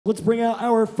Let's bring out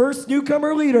our first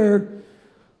newcomer leader,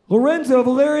 Lorenzo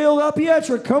Valerio La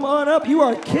Pietra. Come on up. You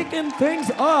are kicking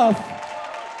things off.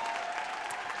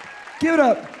 Give it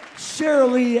up.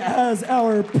 Shirley as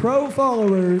our pro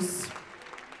followers.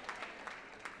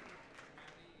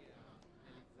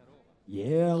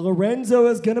 Yeah, Lorenzo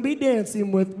is going to be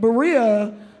dancing with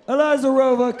Maria.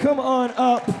 Elizarova, come on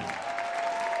up.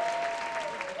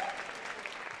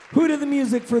 Who did the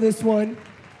music for this one?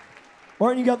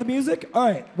 Martin, you got the music? All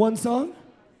right, one song.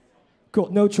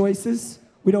 Cool, no choices.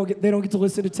 They don't get to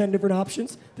listen to 10 different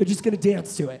options. They're just gonna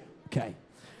dance to it. Okay.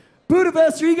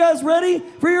 Budafest, are you guys ready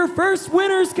for your first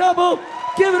winners couple?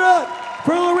 Give it up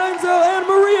for Lorenzo and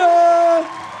Maria.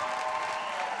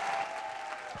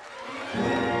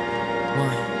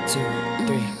 1, 2,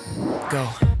 3, go.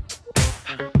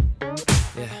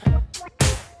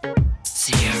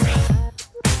 Ciara.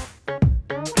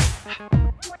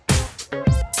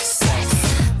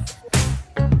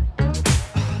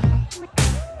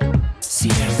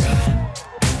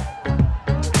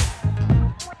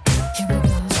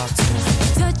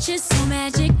 Touch is so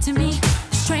magic to me.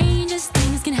 The strangest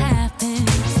things can happen.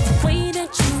 The way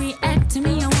that you react to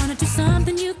me, I wanna do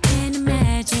something you can't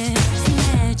imagine.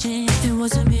 Imagine if there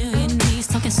was a million knees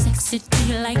talking sexy to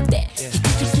you like that. You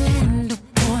think you can handle,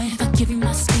 boy? If I give you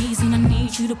my squeeze and I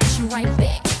need you to push you right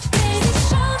back. Baby,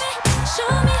 show me,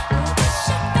 what's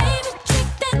your favorite trick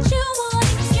that you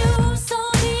wanna use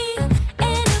on me?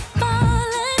 And if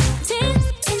volunteer,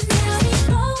 and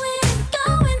now we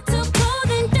going to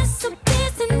clothing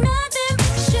disappears and nothing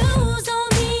but shoes on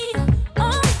me.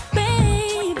 Oh,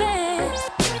 baby.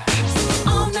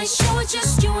 All night show,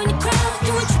 just you and the crowd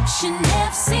doing tricks you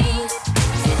never seen.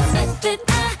 And I bet that I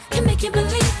can make you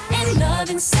believe in love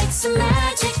and sex and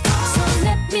magic. So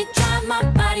let me drive my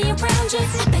body around you.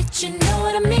 I bet you know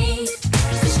what I mean.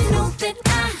 'Cause you know that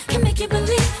I can make you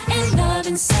believe in love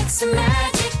and sex and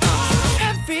magic.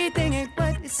 Everything ain't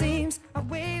what it seems. I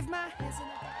wave my hands in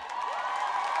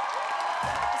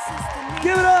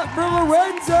Give it up for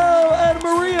Lorenzo and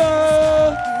Maria.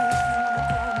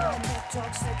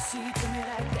 talk sexy to me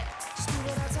like that. Just do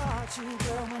what I taught you,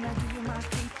 girl, when I give you my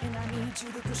feet and I need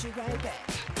you to push it right back.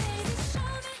 Baby, show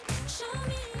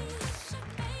me, what's your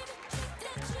favorite trick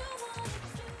that you wanna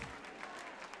do?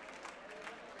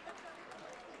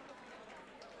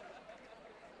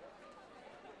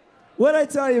 What'd I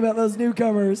tell you about those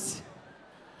newcomers?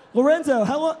 Lorenzo,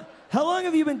 how long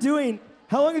have you been doing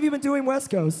West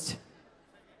Coast?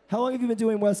 How long have you been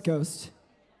doing West Coast?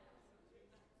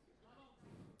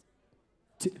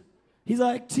 He's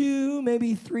like 2,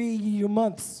 maybe 3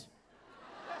 months.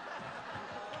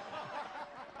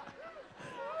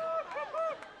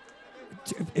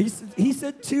 He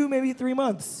said 2, maybe 3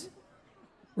 months.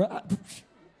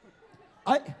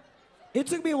 It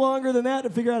took me longer than that to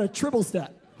figure out a triple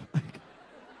step.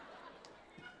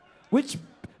 Which,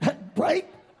 right?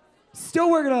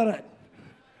 Still working on it.